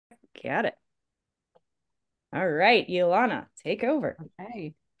back at it. All right, Ulana, take over.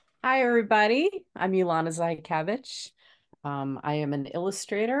 Hey. Hi, everybody. I'm Ulana Zahajkewycz. I am an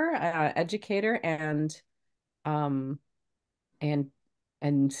illustrator, educator, um, and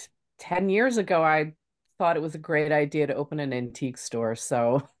and 10 years ago, I thought it was a great idea to open an antique store.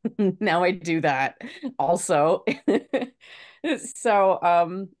 So now I do that also. So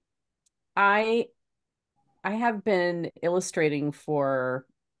I I have been illustrating for,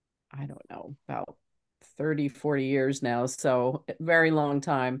 I don't know, about 30, 40 years now, so very long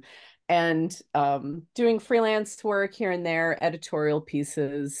time. And doing freelance work here and there, editorial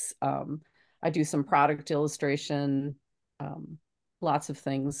pieces. I do some product illustration, um, lots of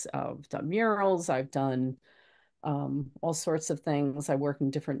things. I've done murals, I've done all sorts of things. I work in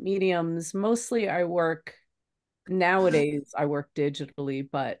different mediums. Mostly nowadays, I work digitally,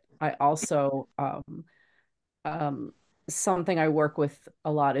 but I also um, something I work with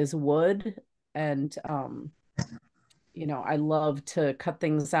a lot is wood. And, I love to cut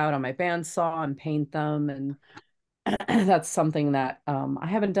things out on my bandsaw and paint them. And that's something that I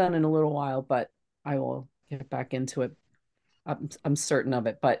haven't done in a little while, but I will get back into it. I'm certain of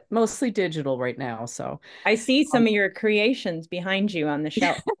it, but mostly digital right now. So, I see um, some of your creations behind you on the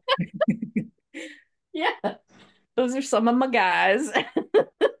shelf. yeah, those are some of my guys.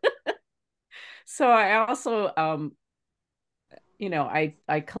 So I also, I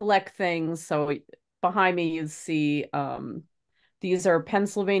collect things. So behind me, you see these are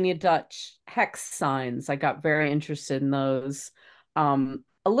Pennsylvania Dutch hex signs. I got very interested in those. A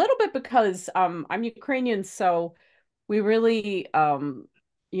little bit because I'm Ukrainian, so we really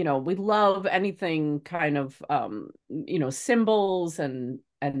we love anything kind of symbols and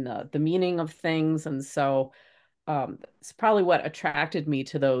the meaning of things. And so it's probably what attracted me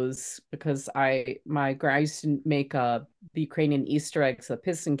to those because I used to make the Ukrainian Easter eggs, a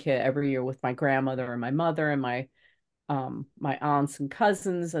piston kit every year with my grandmother and my mother and my aunts and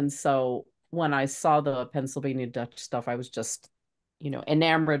cousins. And so when I saw the Pennsylvania Dutch stuff, I was just,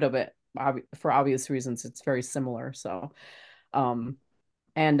 enamored of it for obvious reasons. It's very similar. So, um,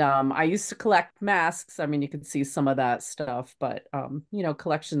 I used to collect masks. I mean, you can see some of that stuff, but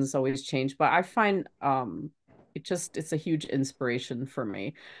collections always change. But I find it's a huge inspiration for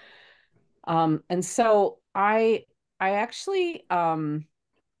me. And so I actually I'm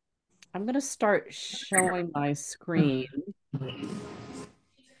gonna start showing my screen. Let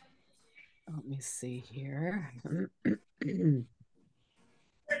me see here.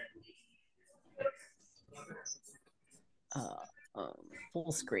 uh,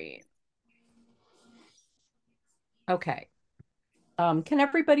 full screen. Okay. Can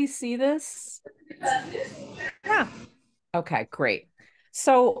everybody see this? Yeah. Okay, great.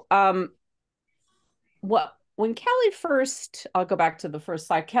 So, when Kelly first, I'll go back to the first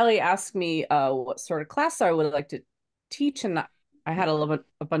slide. Kelly asked me what sort of class I would like to teach, and I had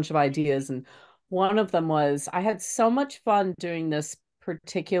a bunch of ideas, and one of them was I had so much fun doing this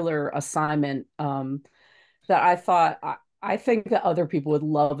particular assignment that I thought I think that other people would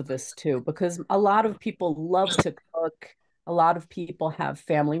love this too, because a lot of people love to cook. A lot of people have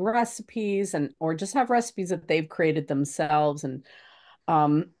family recipes and or just have recipes that they've created themselves. And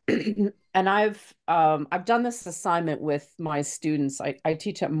and I've done this assignment with my students. I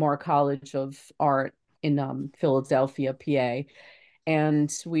teach at Moore College of Art in Philadelphia, PA,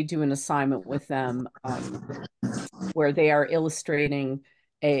 and we do an assignment with them where they are illustrating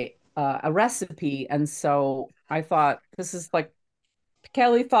a recipe. And so I thought this is like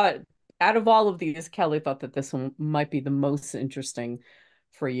Kelly thought out of all of these, Kelly thought that this one might be the most interesting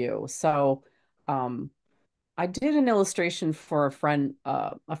for you. So um, I did an illustration for a friend.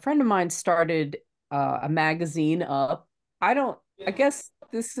 A friend of mine started a magazine up. I don't, I guess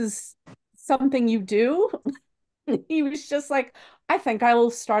this is something you do. He was just like, I think I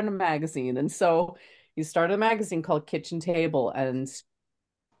will start a magazine. And so he started a magazine called Kitchen Table. And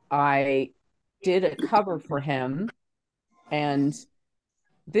I did a cover for him. And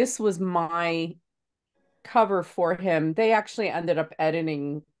this was my cover for him. They actually ended up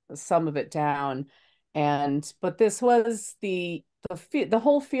editing some of it down. But this was the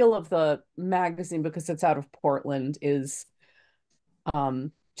whole feel of the magazine because it's out of Portland is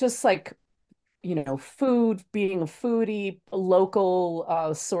just like food, being a foodie, local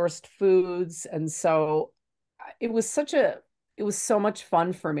sourced foods. And so it was such a it was so much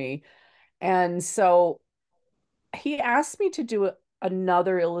fun for me. And so he asked me to do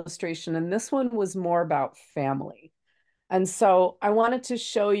another illustration, and this one was more about family. And so I wanted to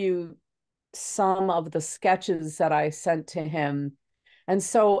show you some of the sketches that I sent to him. And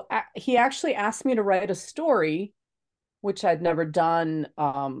so he actually asked me to write a story, which I'd never done.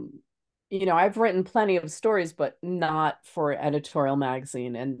 I've written plenty of stories, but not for editorial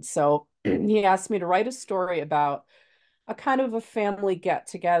magazine. And so he asked me to write a story about a kind of a family get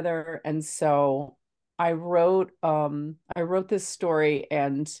together. And so I wrote this story,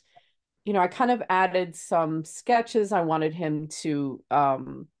 and I kind of added some sketches. I wanted him to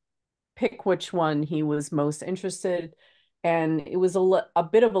pick which one he was most interested. And it was a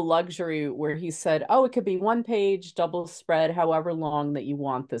bit of a luxury where he said, oh, it could be one page, double spread, however long that you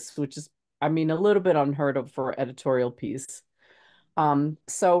want this, which is, I mean, a little bit unheard of for editorial piece.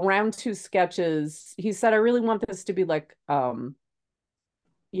 So round two sketches, he said, I really want this to be like,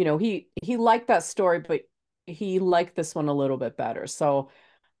 he liked that story, but he liked this one a little bit better. So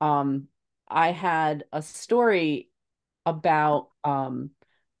um, I had a story about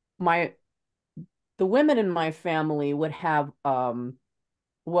my the women in my family would have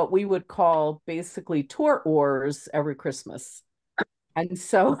what we would call basically tour wars every Christmas. And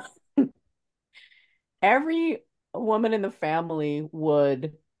so every woman in the family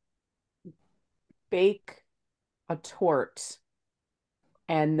would bake a tort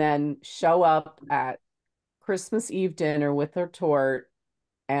and then show up at Christmas Eve dinner with their tort.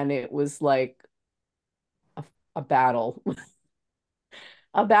 And it was like a, a battle,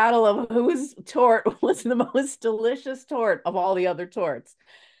 a battle of whose tort was the most delicious tort of all the other torts.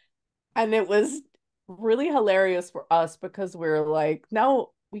 And it was really hilarious for us because we are like,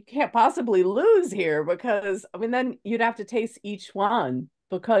 no, we can't possibly lose here because I mean, then you'd have to taste each one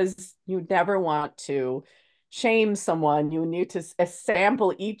because you never want to shame someone. You need to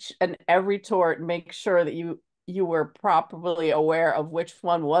sample each and every tort and make sure that you were properly aware of which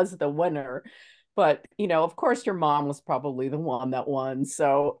one was the winner. But of course, your mom was probably the one that won.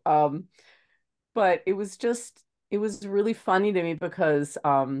 So, but it was really funny to me because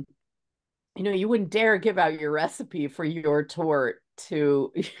you wouldn't dare give out your recipe for your tort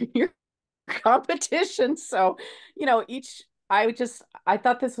to your competition. So, I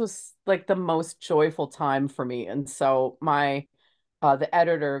thought this was like the most joyful time for me. And so the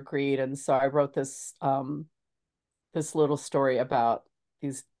editor agreed. And so I wrote this little story about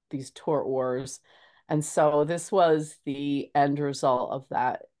these tort wars. And so this was the end result of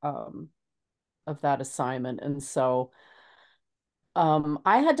that assignment. And so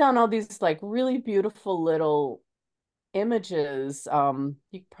I had done all these like really beautiful little images. You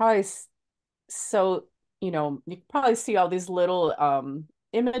probably so you can probably see all these little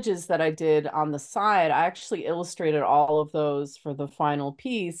images that I did on the side. I actually illustrated all of those for the final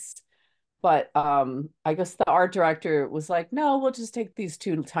piece, but I guess the art director was like, "No, we'll just take these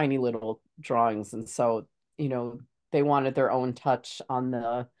two tiny little drawings." And so, you know, they wanted their own touch on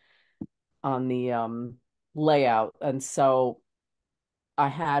the layout. And so I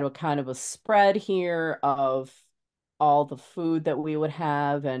had a kind of a spread here of all the food that we would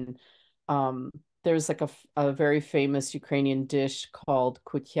have. And um, there's like a very famous Ukrainian dish called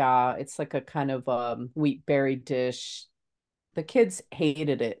kutya. It's like a kind of wheat berry dish. The kids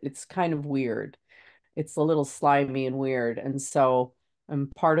hated it. It's kind of weird. It's a little slimy and weird. And so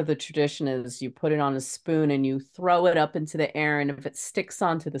part of the tradition is you put it on a spoon and you throw it up into the air. And if it sticks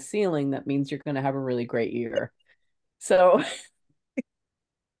onto the ceiling, that means you're going to have a really great year. So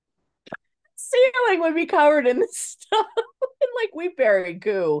ceiling would be covered in this stuff and like we bury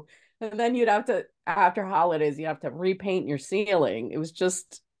goo. And then you'd have to, after holidays, you have to repaint your ceiling. It was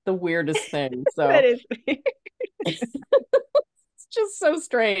just the weirdest thing. That So is it's just so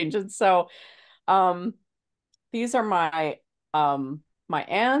strange. And so um these are my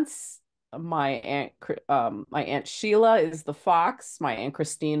aunts. My aunt Sheila is the fox. My aunt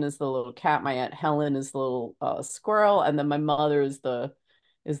Christine is the little cat. My aunt Helen is the little squirrel, and then my mother is the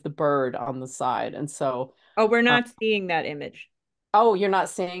bird on the side. And so, Oh, we're uh, not seeing that image. oh, you're not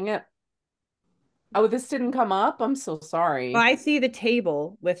seeing it? Oh, this didn't come up. I'm so Well, sorry. I see the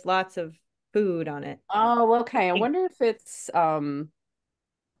table with lots of food on it. Oh, okay. I Thank- wonder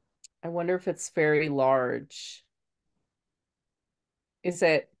if it's very large. Is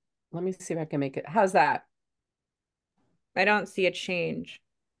it? Let me see if I can make it. How's that? I don't see a change.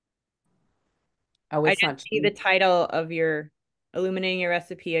 Oh, I it's just not. see the title of your Illuminating Your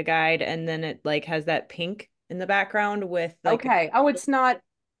Recipe, a guide, and then it like has that pink in the background with like Okay. Oh, it's not.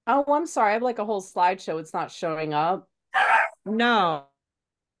 Oh, I'm sorry. I have like a whole slideshow. It's not showing up. no.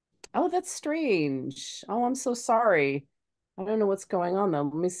 Oh, that's strange. Oh, I'm so sorry. I don't know what's going on though.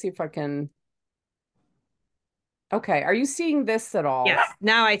 Let me see if I can. Okay. Are you seeing this at all? Yes,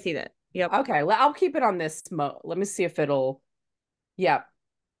 now I see that. Yep. Okay. I'll keep it on this mode. Let me see if it'll. Yeah.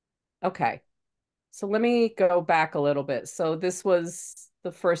 Okay. So let me go back a little bit. So this was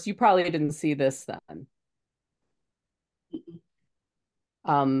the first. You probably didn't see this then.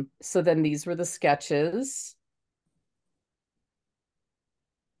 So then these were the sketches,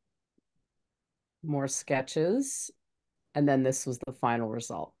 more sketches, and then this was the final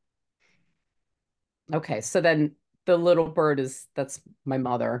result. Okay, so then the little bird that's my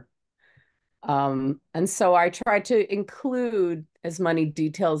mother. And so I tried to include as many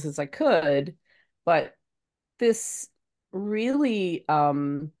details as I could, but this really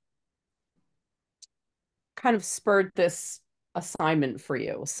kind of spurred this assignment for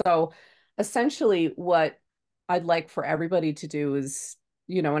you. So essentially, what I'd like for everybody to do is,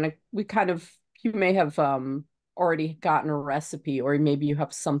 we kind of, you may have already gotten a recipe, or maybe you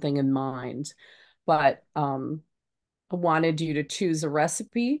have something in mind, but I wanted you to choose a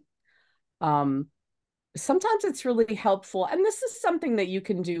recipe. Um, Sometimes it's really helpful, and this is something that you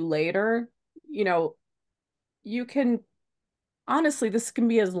can do later. You know, you can honestly, this can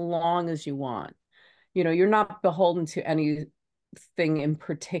be as long as you want. You're not beholden to anything in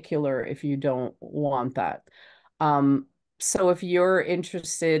particular if you don't want that. Um, so if you're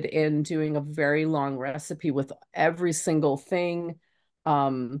interested in doing a very long recipe with every single thing,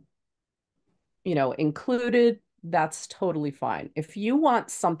 um, included, that's totally fine. If you want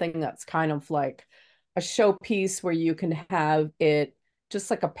something that's kind of like a showpiece where you can have it just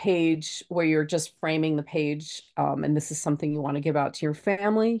like a page where you're just framing the page, and this is something you want to give out to your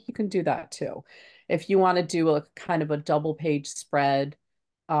family, you can do that too. If you want to do a kind of a double page spread,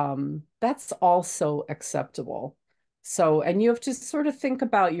 that's also acceptable. So, and you have to sort of think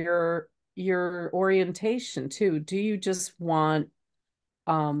about your orientation too. Do you just want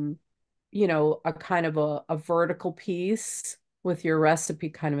um, a kind of a vertical piece with your recipe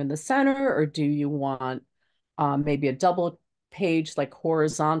kind of in the center, or do you want maybe a double page, like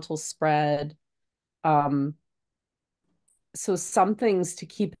horizontal spread? Um, so some things to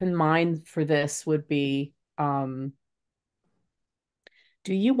keep in mind for this would be, do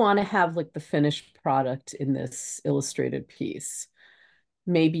you want to have like the finished product in this illustrated piece?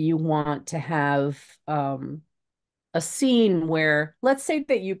 Maybe you want to have a scene where, let's say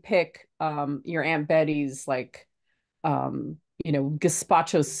that you pick your Aunt Betty's like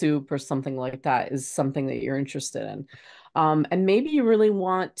gazpacho soup or something like that is something that you're interested in. And maybe you really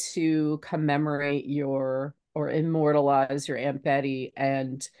want to commemorate your or immortalize your Aunt Betty.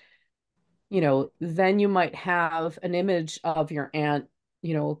 And, then you might have an image of your aunt,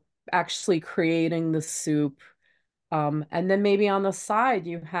 you know, actually creating the soup. And then maybe on the side,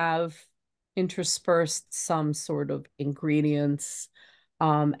 you have interspersed some sort of ingredients,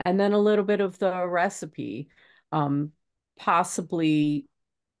 and then a little bit of the recipe. Um, Possibly,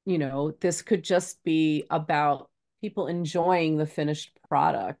 this could just be about people enjoying the finished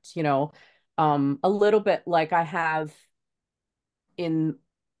product, a little bit like I have in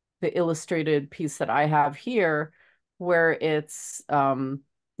the illustrated piece that I have here, where it's,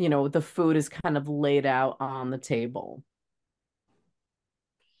 the food is kind of laid out on the table.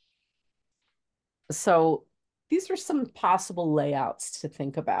 So these are some possible layouts to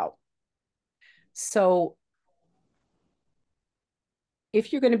think about. So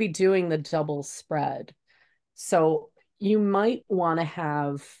if you're going to be doing the double spread, so you might want to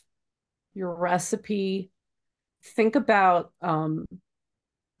have your recipe. Think about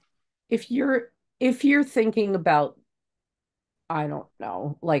if you're thinking about, I don't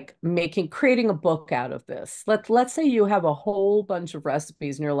know, like creating a book out of this. Let's say you have a whole bunch of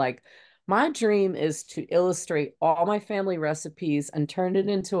recipes and you're like, my dream is to illustrate all my family recipes and turn it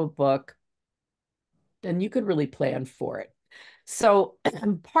into a book. And you could really plan for it. So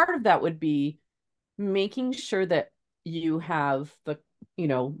part of that would be making sure that you have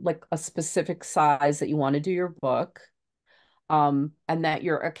like a specific size that you want to do your book, and that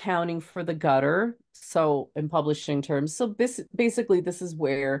you're accounting for the gutter. So in publishing terms, so this is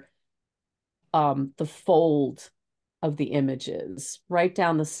where the fold of the image is right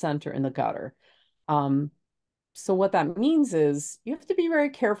down the center in the gutter. Um, so what that means is you have to be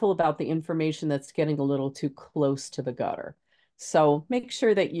very careful about the information that's getting a little too close to the gutter. So make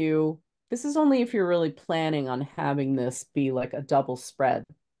sure that this is only if you're really planning on having this be like a double spread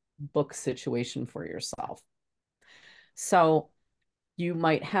book situation for yourself. So you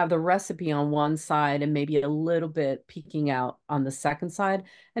might have the recipe on one side and maybe a little bit peeking out on the second side.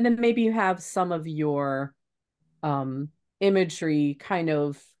 And then maybe you have some of your um, imagery kind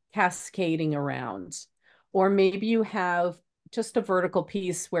of cascading around. Or maybe you have just a vertical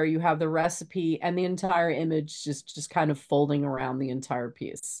piece where you have the recipe and the entire image just kind of folding around the entire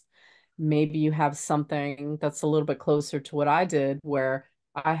piece. Maybe you have something that's a little bit closer to what I did, where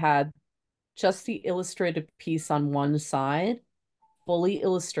I had just the illustrated piece on one side, fully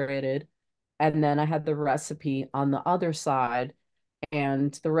illustrated, and then I had the recipe on the other side.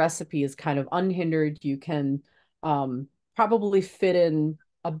 and the recipe is kind of unhindered. You can probably fit in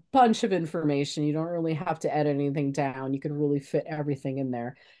a bunch of information. You don't really have to edit anything down. You could really fit everything in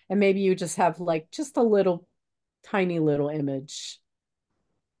there. And maybe you just have like just a little tiny little image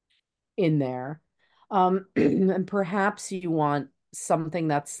in there. And perhaps you want something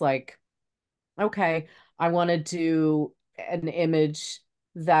that's like, okay, I want to do an image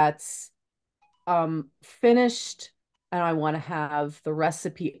that's finished and I want to have the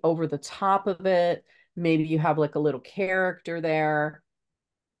recipe over the top of it. Maybe you have like a little character there.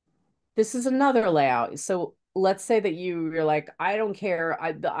 This is another layout. So let's say that you're like, I don't care.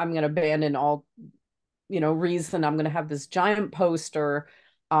 I'm going to abandon all, reason. I'm going to have this giant poster.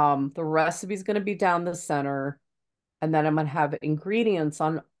 The recipe's going to be down the center. And then I'm going to have ingredients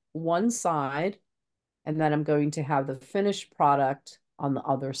on one side. And then I'm going to have the finished product on the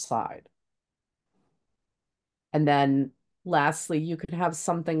other side. And then lastly, you could have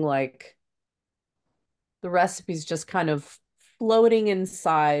something like the recipe's just kind of floating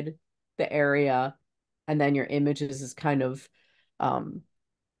inside the area, and then your images is kind of, um,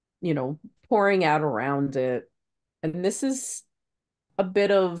 pouring out around it. And this is a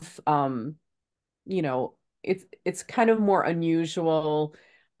bit of, it's kind of more unusual.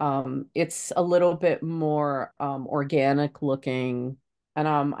 It's a little bit more organic looking. And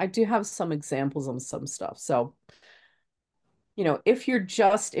I do have some examples on some stuff. So if you're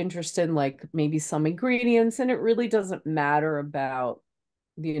just interested in like maybe some ingredients and it really doesn't matter about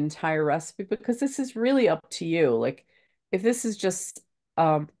the entire recipe because this is really up to you. Like if this is just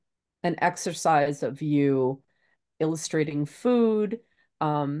um, an exercise of you illustrating food,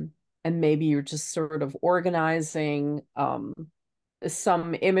 um, and maybe you're just sort of organizing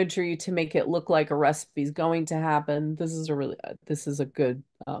some imagery to make it look like a recipe is going to happen, this is a good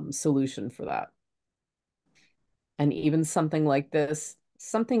solution for that. And even something like this,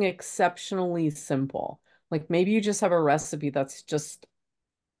 something exceptionally simple. Like maybe you just have a recipe that's just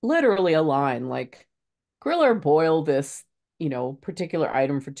literally a line, like grill or boil this, particular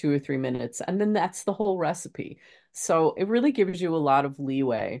item for 2 or 3 minutes, and then that's the whole recipe. So it really gives you a lot of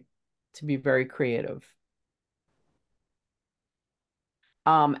leeway to be very creative.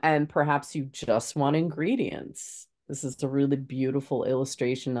 And perhaps you just want ingredients. This is a really beautiful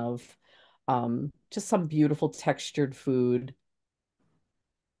illustration of just some beautiful textured food.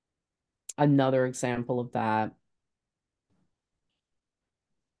 Another example of that.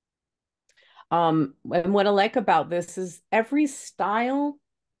 And what I like about this is every style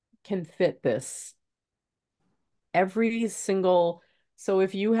can fit this. Every single, so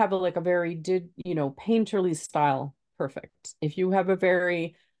if you have like a very painterly style, perfect. If you have a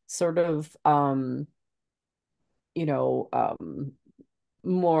very sort of you know,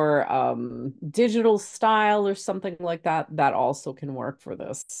 more digital style or something like that, that also can work for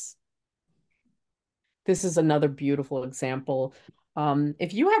this. This is another beautiful example.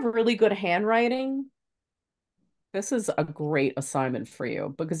 If you have really good handwriting, this is a great assignment for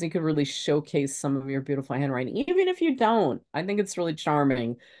you because you could really showcase some of your beautiful handwriting. Even if you don't, I think it's really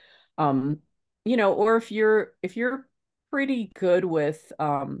charming. Um, or if you're pretty good with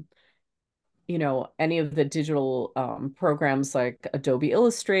any of the digital programs like Adobe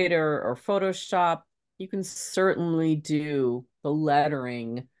Illustrator or Photoshop, you can certainly do the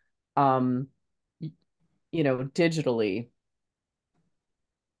lettering um, digitally.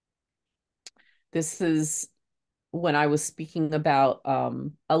 This is when I was speaking about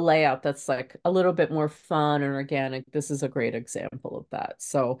a layout that's like a little bit more fun and organic. This is a great example of that.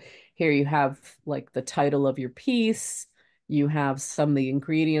 So here you have like the title of your piece. You have some of the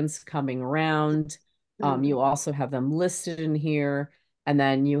ingredients coming around. Mhm. You also have them listed in here. And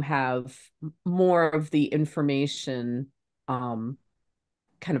then you have more of the information um,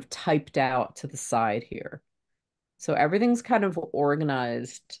 kind of typed out to the side here. So everything's kind of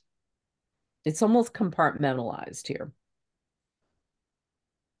organized. It's almost compartmentalized here.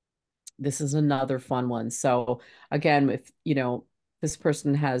 This is another fun one. So again, with this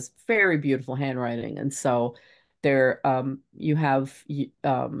person has very beautiful handwriting, and so there you have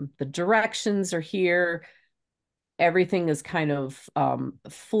the directions are here. Everything is kind of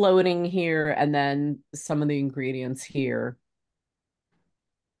floating here, and then some of the ingredients here.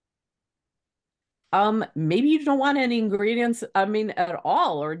 Maybe you don't want any ingredients, I mean, at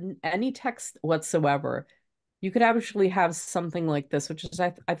all, or any text whatsoever. You could actually have something like this, which is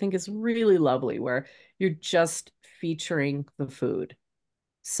I think is really lovely, where you're just featuring the food.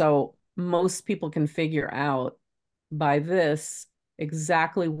 So most people can figure out by this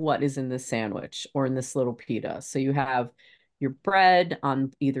exactly what is in this sandwich or in this little pita. So you have your bread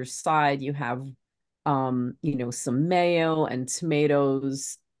on either side, you have some mayo and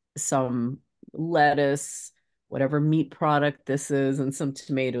tomatoes, some lettuce, whatever meat product this is, and some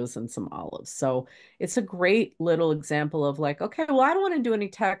tomatoes and some olives. So it's a great little example of like, okay, well, I don't want to do any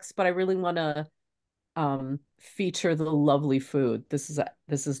text, but I really want to feature the lovely food. This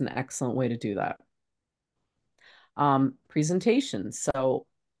is an excellent way to do that. Presentation. So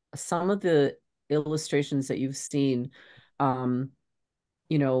some of the illustrations that you've seen, um,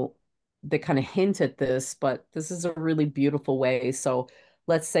 you know, they kind of hint at this, but this is a really beautiful way. So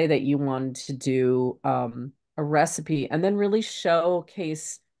let's say that you wanted to do a recipe and then really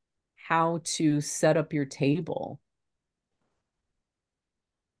showcase how to set up your table.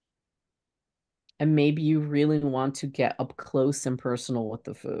 And maybe you really want to get up close and personal with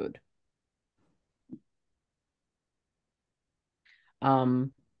the food.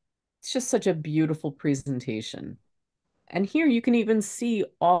 Um, it's just such a beautiful presentation. And here you can even see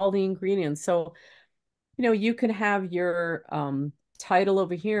all the ingredients. So, you can have your title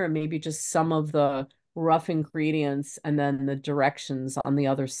over here and maybe just some of the rough ingredients and then the directions on the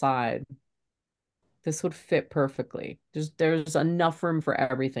other side. This would fit perfectly. There's enough room for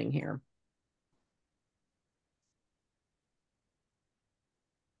everything here.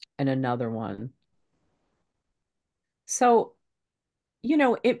 And another one. So,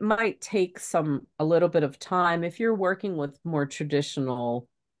 it might take a little bit of time if you're working with more traditional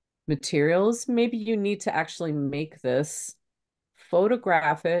materials. Maybe you need to actually make this,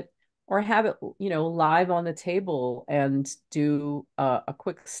 photograph it, or have it, live on the table and do a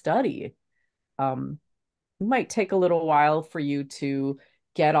quick study. Um, it might take a little while for you to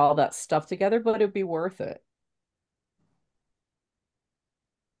get all that stuff together, but it'd be worth it.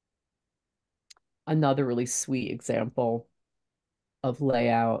 Another really sweet example of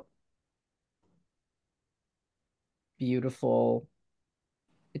layout, beautiful.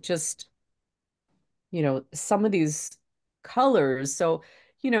 It just, some of these colors. So,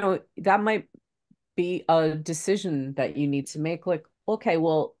 that might be a decision that you need to make. Like, okay,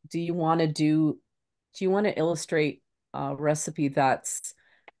 well, do you want to illustrate a recipe that's,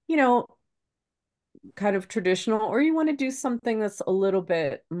 you know, kind of traditional, or you want to do something that's a little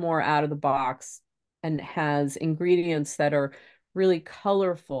bit more out of the box and has ingredients that are really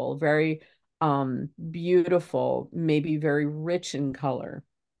colorful, very beautiful, maybe very rich in color.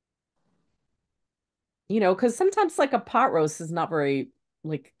 Because sometimes like a pot roast is not very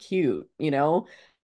like cute.